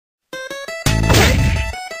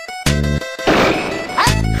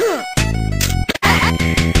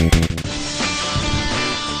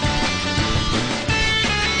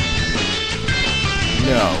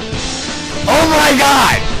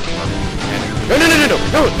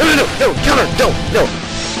No, no, no, no, no, counter, no, no.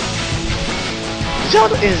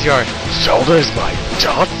 Zelda is your... Zelda is my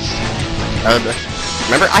dots?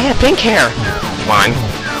 Remember, I have pink hair. Come on.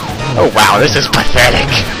 Oh wow, this is pathetic.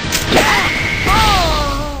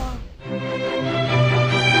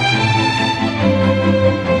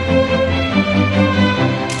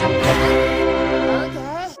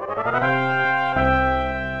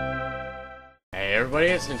 Hey everybody,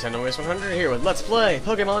 it's Nintendo Waste 100 here with Let's Play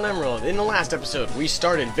Pokemon Emerald. In the last episode, we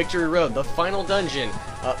started Victory Road, the final dungeon,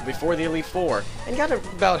 before the Elite Four, and got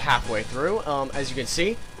about halfway through. As you can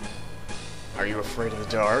see, are you afraid of the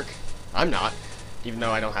dark? I'm not, even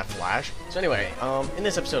though I don't have Flash. So anyway, in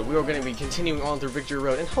this episode, we are going to be continuing on through Victory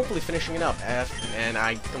Road and hopefully finishing it up. And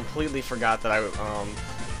I completely forgot that I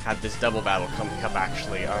had this double battle coming up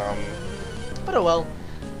actually. But oh well.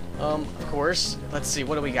 Of course, let's see,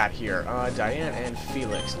 what do we got here? Diane and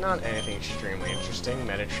Felix, not anything extremely interesting.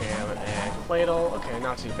 Medicham and Claydol, okay,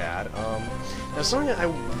 not too bad. Now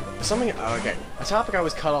okay, a topic I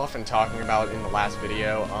was cut off in talking about in the last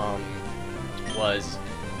video, was,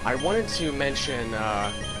 I wanted to mention,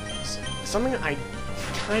 something I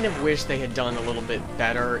kind of wish they had done a little bit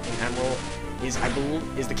better in Emerald,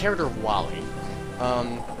 is the character of Wally.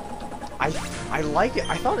 I like it,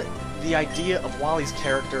 I thought the idea of Wally's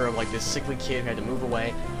character of like this sickly kid who had to move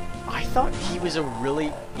away, I thought he was a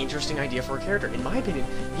really interesting idea for a character. In my opinion,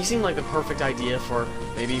 he seemed like the perfect idea for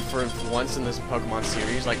maybe for once in this Pokemon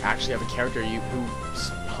series, like actually have a character who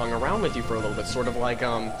hung around with you for a little bit, sort of like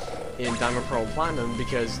in Diamond, Pearl, and Platinum,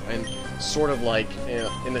 because and sort of like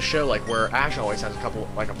in the show, like where Ash always has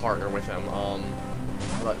a partner with him,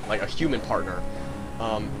 like a human partner.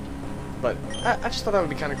 But I just thought that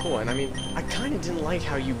would be kind of cool, and I mean, I kind of didn't like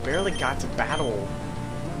how you barely got to battle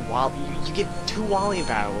Wally. You get 2 Wally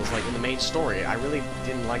battles, like, in the main story. I really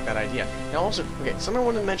didn't like that idea. Now also, okay, something I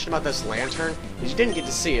wanted to mention about this Lantern is you didn't get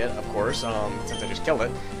to see it, of course, since I just killed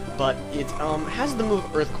it, but it has the move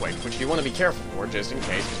Earthquake, which you want to be careful for, just in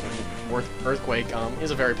case, because Earthquake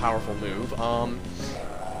is a very powerful move.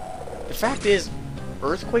 The fact is,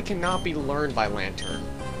 Earthquake cannot be learned by Lantern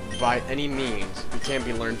by any means. It can't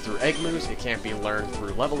be learned through Egg Moves, it can't be learned through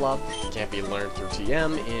Level Up, it can't be learned through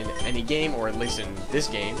TM in any game, or at least in this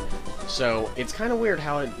game. So it's kind of weird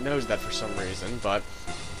how it knows that for some reason, but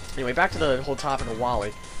anyway, back to the whole topic of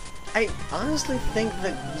Wally. I honestly think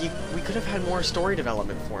that we could have had more story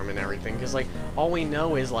development for him and everything, because like, all we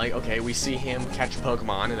know is like, okay, we see him catch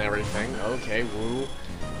Pokemon and everything, okay, woo,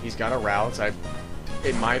 he's got a route.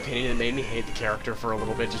 In my opinion, it made me hate the character for a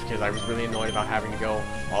little bit, just because I was really annoyed about having to go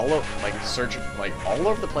all over, like, search, like, all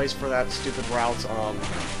over the place for that stupid route.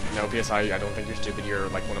 No, PSI, I don't think you're stupid, you're,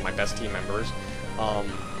 like, one of my best team members.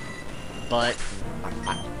 But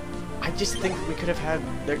I just think we could have had,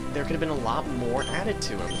 there could have been a lot more added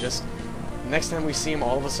to him. Just, next time we see him,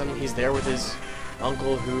 all of a sudden he's there with his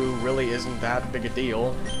uncle who really isn't that big a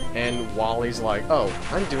deal, and Wally's like, oh,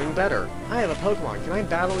 I'm doing better. I have a Pokemon. Can I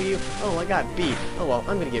battle you? Oh, I got beat. Oh, well,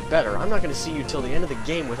 I'm gonna get better. I'm not gonna see you till the end of the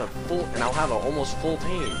game with a full, and I'll have an almost full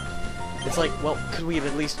team. It's like, well, could we have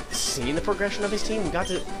at least seen the progression of his team? We got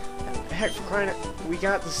to, heck, for crying out, we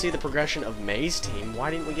got to see the progression of May's team.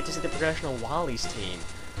 Why didn't we get to see the progression of Wally's team?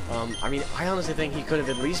 I mean, I honestly think he could have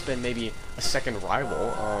at least been maybe a second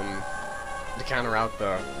rival, to counter out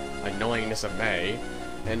the annoyingness of May.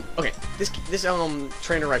 And okay, this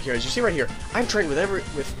trainer right here, as you see right here, I've trained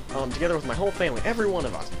together with my whole family, every one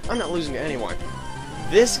of us. I'm not losing to anyone.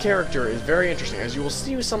 This character is very interesting, as you will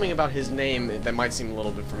see something about his name that might seem a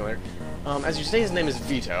little bit familiar. As you say, his name is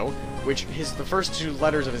Vito, which the first 2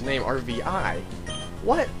 letters of his name are VI.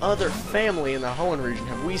 What other family in the Hoenn region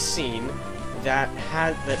have we seen that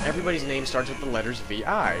everybody's name starts with the letters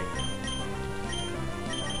VI?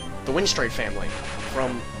 The Windstrait family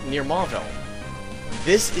from near Mauville.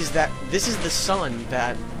 This is the son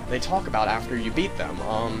that they talk about after you beat them.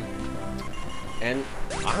 And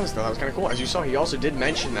honestly, that was kind of cool. As you saw, he also did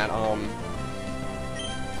mention that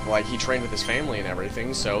like he trained with his family and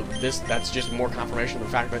everything. So that's just more confirmation of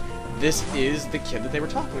the fact that this is the kid that they were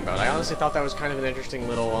talking about. I honestly thought that was kind of an interesting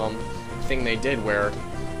little thing they did, where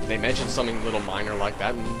they mentioned something a little minor like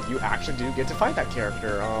that, and you actually do get to fight that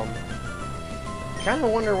character. Kind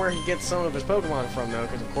of wonder where he gets some of his Pokemon from, though,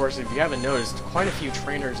 because, of course, if you haven't noticed, quite a few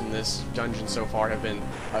trainers in this dungeon so far have been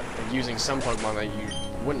using some Pokemon that you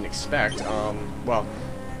wouldn't expect. Well,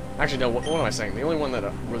 actually, no, what am I saying? The only one that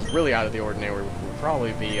was really out of the ordinary would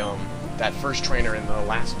probably be that first trainer in the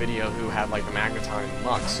last video who had, like, the Magneton and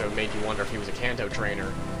Mux, so it made you wonder if he was a Kanto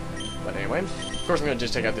trainer. But anyway, of course, I'm going to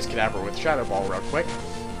just take out this Kadabra with Shadow Ball real quick.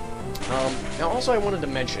 Now, also I wanted to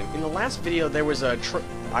mention, in the last video there was a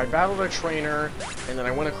I battled a trainer, and then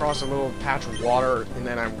I went across a little patch of water, and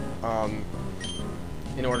then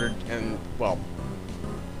well,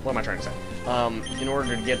 what am I trying to say? In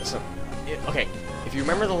order to get some, okay, if you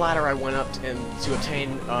remember the ladder I went up to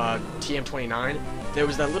obtain TM29, there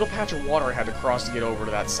was that little patch of water I had to cross to get over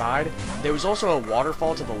to that side. There was also a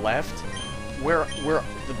waterfall to the left, where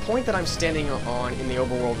the point that I'm standing on in the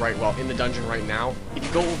overworld in the dungeon right now, if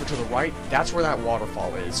you go over to the right, that's where that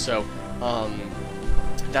waterfall is. So,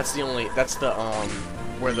 that's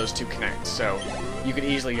where those two connect. So, you could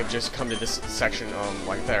easily have just come to this section,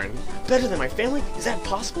 like there. And better than my family? Is that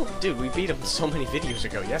possible? Dude, we beat them so many videos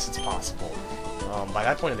ago. Yes, it's possible. By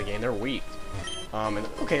that point of the game, they're weak. And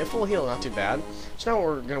okay, a full heal, not too bad. So now what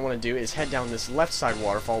we're going to want to do is head down this left side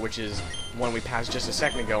waterfall, which is one we passed just a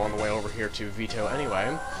second ago on the way over here to Vito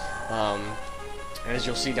anyway. And as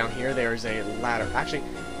you'll see down here, there's a ladder. Actually,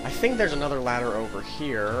 I think there's another ladder over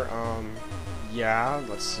here. Yeah,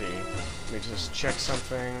 let's see. Let me just check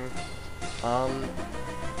something.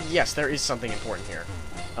 Yes, there is something important here.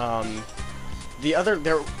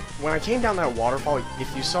 When I came down that waterfall,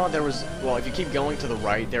 if you saw if you keep going to the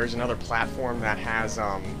right, there's another platform that has,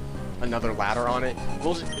 another ladder on it.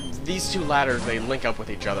 These two ladders, they link up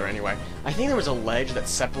with each other anyway. I think there was a ledge that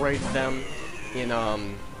separated them in,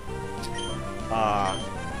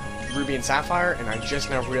 Ruby and Sapphire, and I just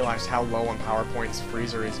now realized how low on power points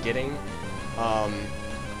Freezer is getting.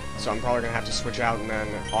 So I'm probably gonna have to switch out and then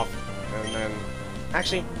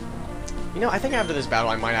actually, you know, I think after this battle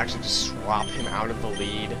I might actually just swap him out of the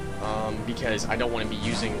lead, because I don't want to be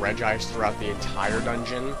using Regice throughout the entire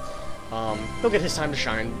dungeon. He'll get his time to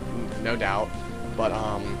shine, no doubt, but,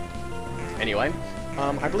 anyway,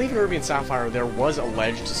 I believe in Ruby and Sapphire there was a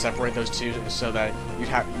ledge to separate those two, so that if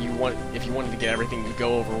you wanted to get everything, you'd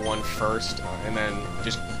go over one first, and then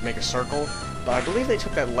just make a circle, but I believe they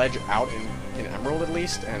took that ledge out in Emerald at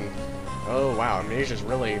least, and, oh wow, Amnesia's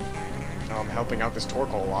really, helping out this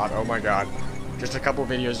Torkoal a lot. Oh my god. Just a couple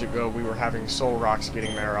videos ago, we were having Solrox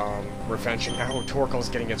getting their, revenge, and now Torkoal's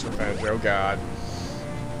getting its revenge. Oh god.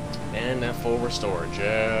 And that full restore.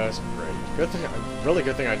 Just great. Good thing, really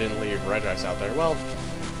good thing I didn't leave Regice out there. Well,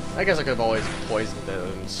 I guess I could have always poisoned it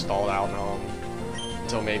and stalled out,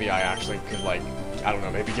 until maybe I actually could, like, I don't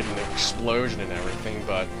know, maybe get an explosion and everything,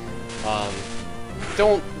 but,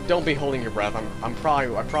 don't be holding your breath. I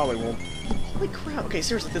probably won't. Holy crap, okay,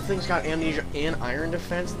 seriously, this thing's got Amnesia and Iron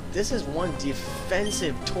Defense. This is one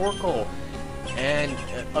defensive Torkoal. And,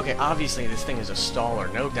 okay, obviously this thing is a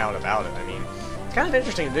staller, no doubt about it. I mean, it's kind of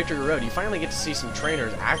interesting in Victory Road, you finally get to see some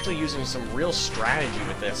trainers actually using some real strategy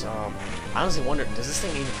with this. I honestly wonder, does this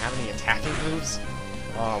thing even have any attacking moves?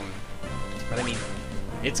 But I mean,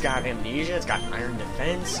 it's got Amnesia, it's got Iron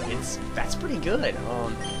Defense, that's pretty good.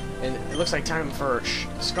 And it looks like time for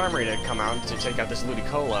Skarmory to come out to take out this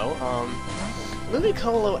Ludicolo.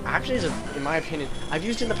 Ludicolo actually is, in my opinion, I've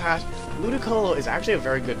used it in the past. Ludicolo is actually a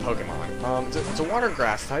very good Pokemon. It's a water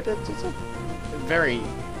grass type. It's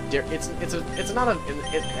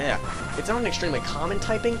not an extremely common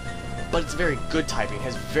typing, but it's very good typing. It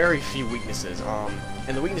has very few weaknesses.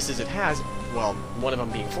 And the weaknesses it has, well, one of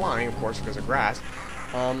them being flying, of course, because of grass.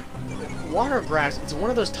 Water grass, it's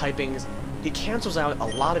one of those typings. It cancels out a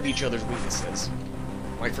lot of each other's weaknesses.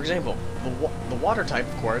 Like, for example, the water type,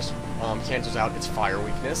 of course, cancels out its fire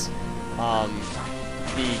weakness.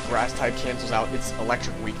 The grass type cancels out its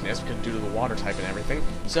electric weakness because due to the water type and everything.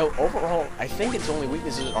 So overall, I think its only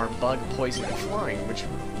weaknesses are bug, poison, and flying, which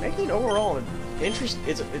make it overall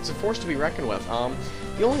it's a force to be reckoned with.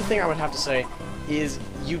 The only thing I would have to say is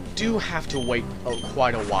you do have to wait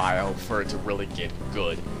quite a while for it to really get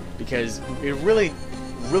good, because it really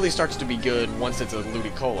starts to be good once it's a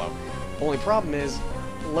Ludicolo. Only problem is,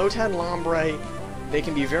 Lotad and Lombre, they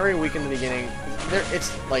can be very weak in the beginning.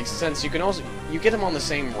 It's like, since you get them on the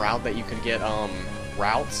same route that you could get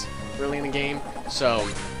routes really in the game, so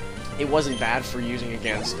it wasn't bad for using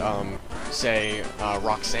against say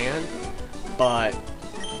Roxanne, but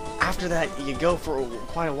after that you go for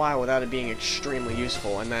quite a while without it being extremely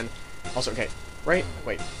useful. And then also, okay, wait,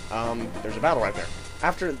 there's a battle right there.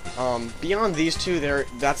 After, beyond these two,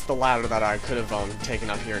 that's the ladder that I could have, taken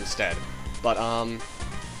up here instead. But,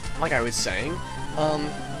 like I was saying,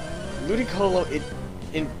 Ludicolo,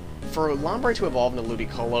 for Lombre to evolve into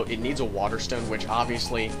Ludicolo, it needs a Water Stone, which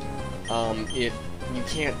obviously, you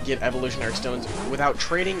can't get evolutionary stones without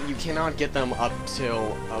trading. You cannot get them up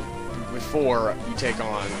till, before you take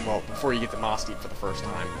on, well, before you get the Moss Deep for the first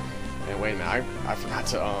time. And wait a minute, I forgot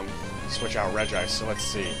to, switch out Regice, so let's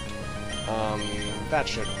see. That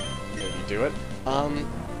should maybe do it.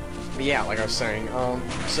 But yeah, like I was saying,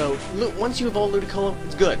 so once you evolve Ludicolo,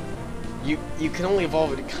 it's good. you can only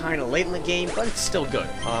evolve it kind of late in the game, but it's still good.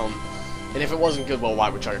 And if it wasn't good, well, why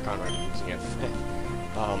would Chaka Khan be using it?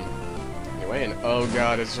 Anyway, and oh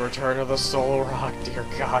god, it's Return of the Soul Rock, dear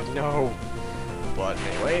god, no! But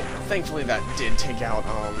anyway, thankfully that did take out,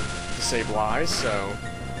 Disable Eyes, so,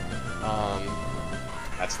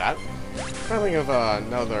 that's that. I think of,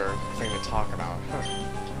 another thing to talk about, huh.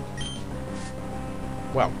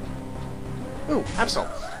 Well, ooh, Absol.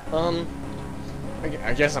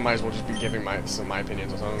 I guess I might as well just be giving my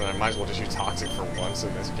opinions on something. I might as well just use Toxic for once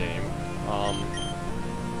in this game.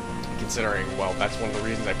 Considering, well, that's one of the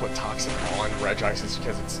reasons I put Toxic on Regice is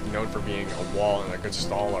because it's known for being a wall and a good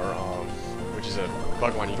staller, which is a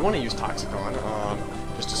bug one you do want to use Toxic on,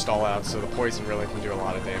 just to stall out so the poison really can do a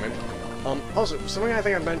lot of damage. Also, something I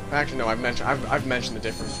think I've mentioned the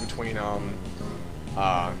difference between,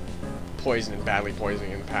 poison and badly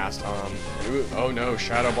poisoning in the past. Ooh, oh no,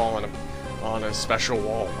 Shadow Ball on a special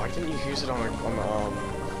wall. Why didn't you use it on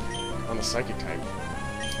the Psychic type?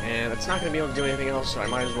 And it's not going to be able to do anything else, so I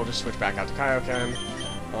might as well just switch back out to Kaioken.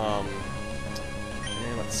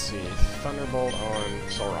 And let's see, Thunderbolt on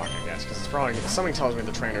Solrock, I guess, because it's probably something tells me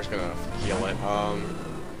the trainer's going to heal it.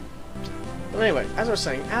 But anyway, as I was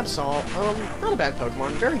saying, Absol, not a bad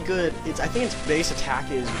Pokemon, very good. I think its base attack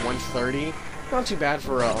is 130. Not too bad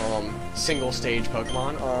for a single stage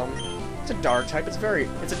Pokemon. It's a Dark type. It's a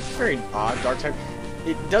very odd Dark type.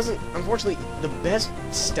 It doesn't, unfortunately, the best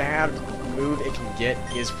stab move it can get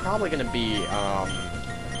is probably going to be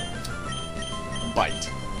Bite.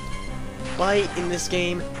 Bite in this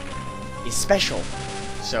game is special,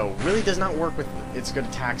 so really does not work with its good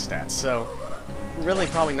attack stats. So really,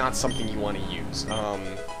 probably not something you want to use.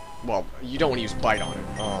 Well, you don't want to use Bite on it.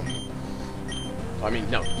 I mean,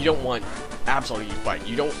 no, you don't want Absol to use Bite.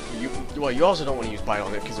 Well, you also don't want to use Bite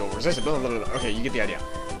on it because it will resist it. Blah, blah, blah, blah. Okay, you get the idea.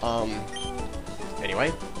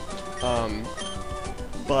 Anyway,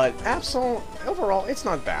 but Absol, overall, it's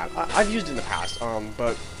not bad. I've used it in the past,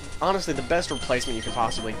 but honestly, the best replacement you could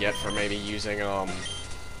possibly get for maybe using,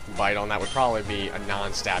 Bite on that would probably be a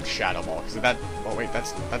non-stab Shadow Ball, because that, oh wait,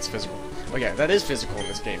 that's physical. Oh yeah, that is physical in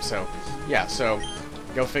this game, so, yeah, so,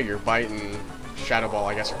 go figure, Bite and Shadow Ball,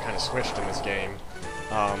 I guess, are kind of switched in this game.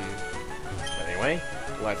 But anyway,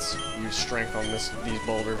 let's use Strength on these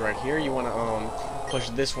boulders right here. You want to, push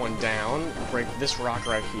this one down, break this rock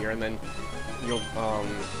right here, and then you'll,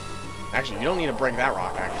 actually, you don't need to break that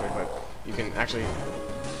rock, actually, but you can actually,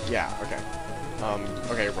 yeah, okay.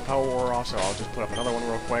 Okay, Repel wore off, so I'll just put up another one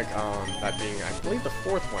real quick, that being, I believe, the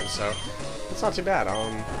 4th one, so it's not too bad.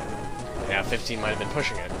 Yeah, 15 might have been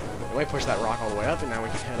pushing it. Anyway, push that rock all the way up, and now we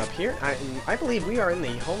can head up here. I believe we are in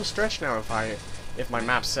the home stretch now, if my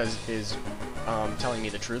map is telling me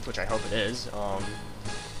the truth, which I hope it is.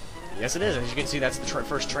 Yes, it is. As you can see, that's the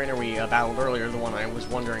first trainer we battled earlier, the one I was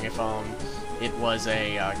wondering if it was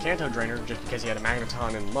a Kanto trainer, just because he had a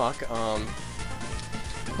Magneton and Muck.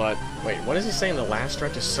 But, wait, what is he saying the last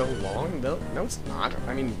stretch is so long? No, it's not.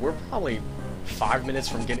 I mean, we're probably 5 minutes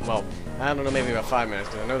from getting, well, I don't know, maybe about 5 minutes,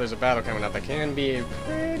 because I know there's a battle coming up that can be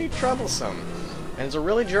pretty troublesome. And it's a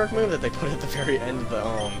really jerk move that they put at the very end of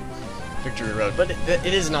the, Victory Road. But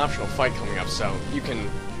it is an optional fight coming up, so you can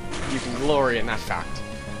glory in that fact.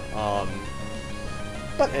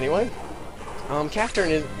 But anyway,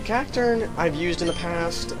 Cacturne I've used in the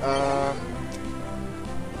past,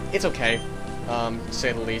 it's okay. To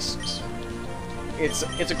say the least. It's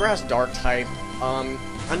a Grass Dark type,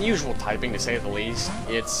 unusual typing to say the least.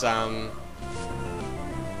 It's,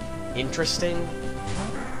 interesting.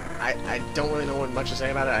 I don't really know what much to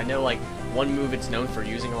say about it. I know, like, one move it's known for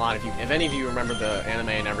using a lot. If any of you remember the anime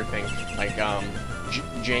and everything, like,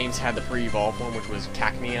 James had the pre-evolved form, which was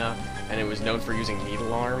Cacnea, and it was known for using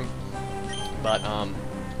Needle Arm. But,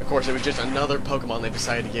 of course, it was just another Pokemon they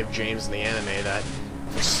decided to give James in the anime that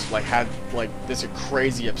like had like this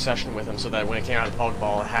crazy obsession with him, so that when it came out of the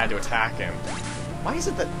Pokeball, it had to attack him. Why is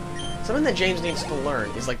it that something that James needs to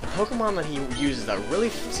learn is like the Pokemon that he uses that really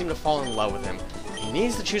seem to fall in love with him? He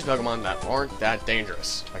needs to choose Pokemon that aren't that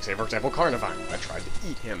dangerous. Like, say, for example, Carnivine. I tried to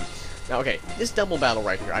eat him. Now, okay, this double battle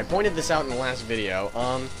right here, I pointed this out in the last video,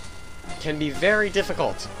 can be very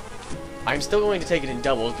difficult. I'm still going to take it in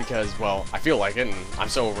doubles because, well, I feel like it, and I'm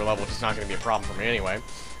so over-leveled, it's not going to be a problem for me anyway.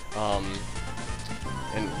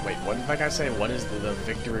 And wait, what did that guy say? What is the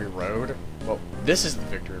Victory Road? Well, this is the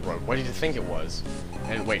Victory Road. What did you think it was?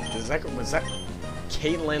 And wait, was that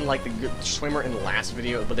Caitlyn, like the good swimmer in the last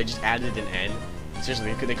video, but they just added an N?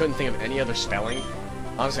 Seriously, they couldn't think of any other spelling?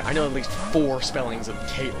 Honestly, I know at least 4 spellings of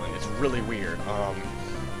Caitlyn. It's really weird. I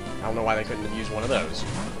don't know why they couldn't have used one of those.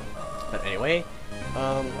 But anyway,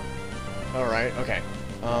 alright, okay.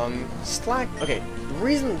 Slack... Okay, the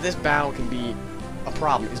reason this battle can be a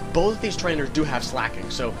problem is both of these trainers do have slacking,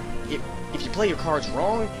 so if you play your cards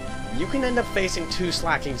wrong, you can end up facing two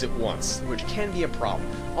slackings at once, which can be a problem.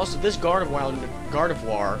 Also, this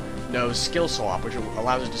Gardevoir knows Skill Swap, which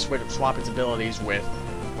allows it to swap its abilities with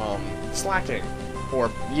slacking. Or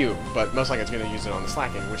you, but most likely it's going to use it on the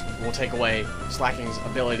slacking, which will take away slacking's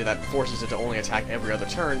ability that forces it to only attack every other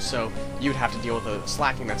turn, so you'd have to deal with a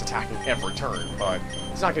slacking that's attacking every turn, but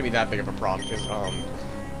it's not going to be that big of a problem, because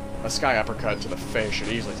a Sky Uppercut to the face should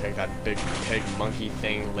easily take that big pig monkey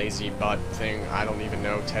thing, lazy butt thing, I don't even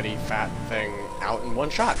know, teddy fat thing, out in one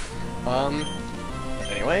shot.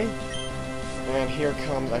 Anyway, and here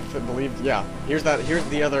comes, I believe, yeah, here's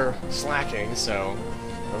the other slacking, so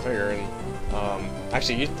go figure. And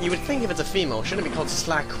actually, you would think if it's a female, shouldn't it be called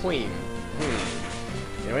Slack Queen?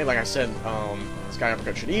 Anyway, like I said, Sky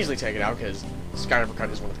Uppercut should easily take it out, because Sky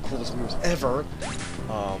Uppercut is one of the coolest moves ever.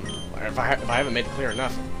 If I haven't made it clear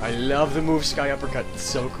enough, I love the move Sky Uppercut. It's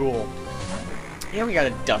so cool. Here we got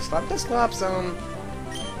a Dusclops. Dusclops,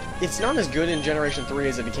 it's not as good in Generation 3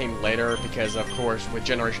 as it became later, because, of course, with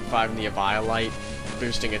Generation 5 and the Eviolite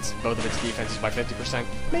boosting both of its defenses by 50%,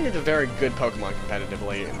 made it a very good Pokemon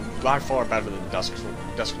competitively, and by far better than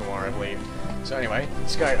Dusknoir, I believe. So anyway,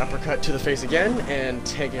 Sky Uppercut to the face again, and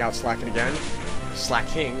taking out Slacken again.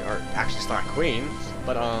 Slacking, or actually Slack Queen,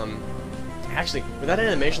 but, actually, with that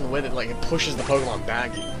animation, the way that, like, it pushes the Pokemon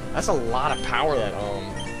back, that's a lot of power that,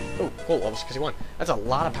 oh, cool, level 61. That's a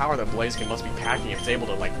lot of power that Blaziken must be packing if it's able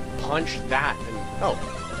to, like, punch that, and, oh,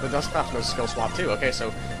 the Dusclops knows Skill Swap too. Okay, so,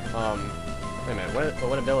 wait a minute,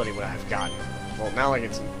 what ability would I have gotten? Well, now, like,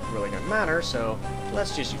 it's really gonna matter, so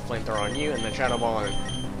let's just use Flamethrower on you, and then Shadow Ball,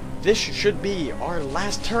 and this should be our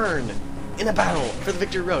last turn in a battle for the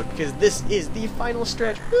Victory Road, because this is the final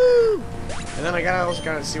stretch, woo! And then I also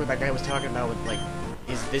gotta see what that guy was talking about with, like,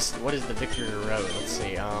 what is the Victory Road? Let's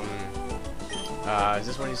see, is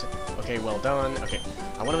this what he said? Okay, well done. Okay,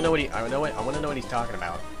 I want to know what he's talking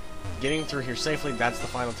about. Getting through here safely, that's the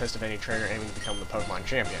final test of any trainer aiming to become the Pokemon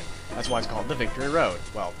champion. That's why it's called the Victory Road.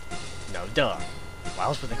 Well, no, duh. Why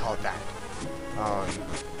else would they call it that?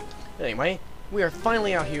 Anyway, we are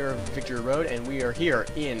finally out here on Victory Road, and we are here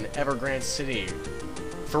in Evergrande City.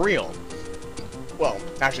 For real. Well,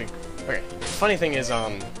 actually, okay, funny thing is,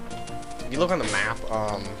 if you look on the map,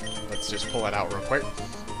 let's just pull that out real quick.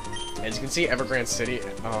 As you can see, Evergrande City,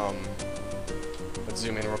 let's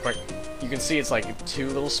zoom in real quick. You can see it's like two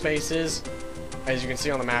little spaces. As you can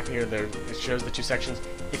see on the map here, it shows the two sections.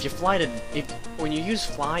 If you fly when you use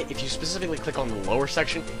fly, if you specifically click on the lower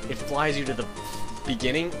section, it flies you to the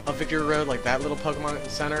beginning of Victory Road, like that little Pokemon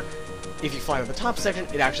Center. If you fly to the top section,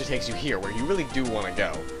 it actually takes you here, where you really do want to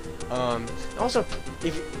go. Also,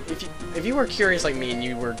 if you were curious like me and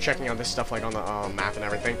you were checking out this stuff like on the map and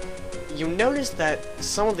everything, you notice that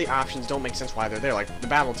some of the options don't make sense why they're there, like the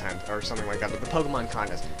Battle Tent or something like that, but the Pokemon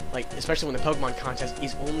Contest, like, especially when the Pokemon Contest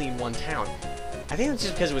is only in one town. I think it's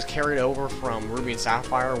just because it was carried over from Ruby and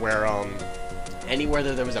Sapphire, where, anywhere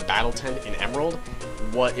that there was a Battle Tent in Emerald,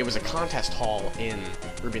 it was a contest hall in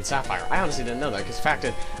Ruby and Sapphire. I honestly didn't know that, because the fact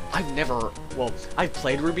that I've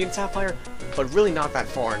played Ruby and Sapphire, but really not that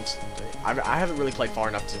far, and I haven't really played far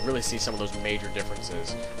enough to really see some of those major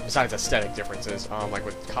differences, besides aesthetic differences, like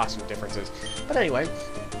with costume differences. But anyway,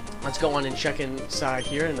 let's go on and check inside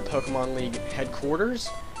here in the Pokemon League headquarters.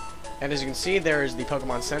 And as you can see, there's the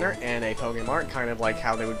Pokemon Center and a Pokemart, kind of like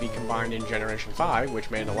how they would be combined in Generation 5, which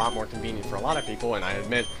made it a lot more convenient for a lot of people, and I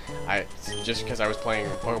admit, just because I was playing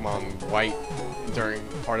Pokemon White during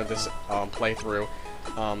part of this playthrough,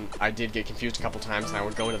 I did get confused a couple times, and I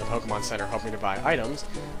would go into the Pokemon Center hoping to buy items.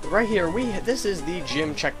 But right here, this is the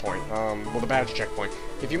gym checkpoint, well, the badge checkpoint.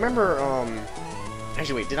 If you remember,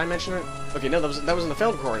 actually, wait, did I mention it? Okay, no, that was in the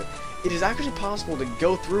failed coordinate. It is actually possible to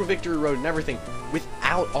go through Victory Road and everything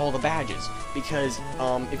without all the badges, because,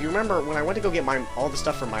 if you remember, when I went to go get all the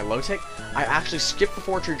stuff from my Milotic, I actually skipped the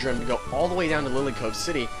Fortune Gym to go all the way down to Lilycove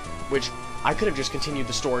City, which I could have just continued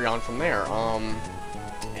the story on from there.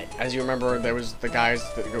 As you remember, there was the guys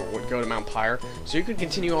that would go to Mount Pyre, so you could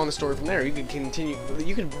continue on the story from there. You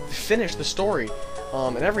could finish the story,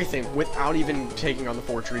 and everything without even taking on the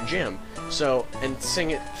Fortune Gym. So, and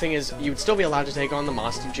thing is, you would still be allowed to take on the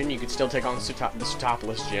Mostu Gym, you could still take on the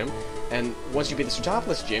Sootopolis Gym, and once you beat the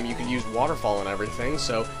Sootopolis Gym, you could use Waterfall and everything,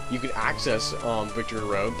 so you could access Victory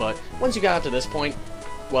Road, but once you got up to this point,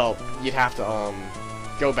 well, you'd have to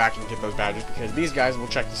go back and get those badges, because these guys will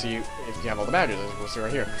check to see if you have all the badges, as we'll see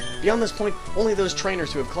right here. Beyond this point, only those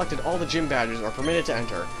trainers who have collected all the gym badges are permitted to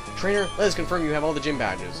enter. Trainer, let us confirm you have all the gym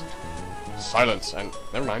badges. Silence, and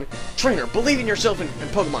never mind. Trainer, believe in yourself and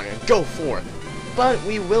Pokemon, and go forth. but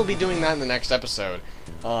we will be doing that in the next episode.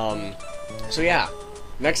 So yeah,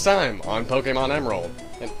 next time on Pokemon Emerald.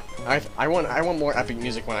 And I want more epic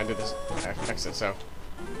music when I do this exit, so...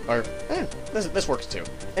 Or, this works too.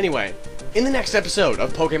 Anyway, in the next episode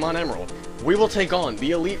of Pokemon Emerald, we will take on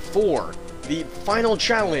the Elite Four, the final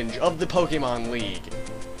challenge of the Pokemon League,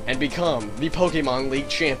 and become the Pokemon League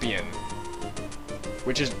champion.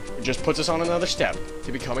 Which just puts us on another step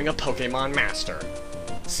to becoming a Pokemon Master.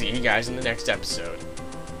 See you guys in the next episode.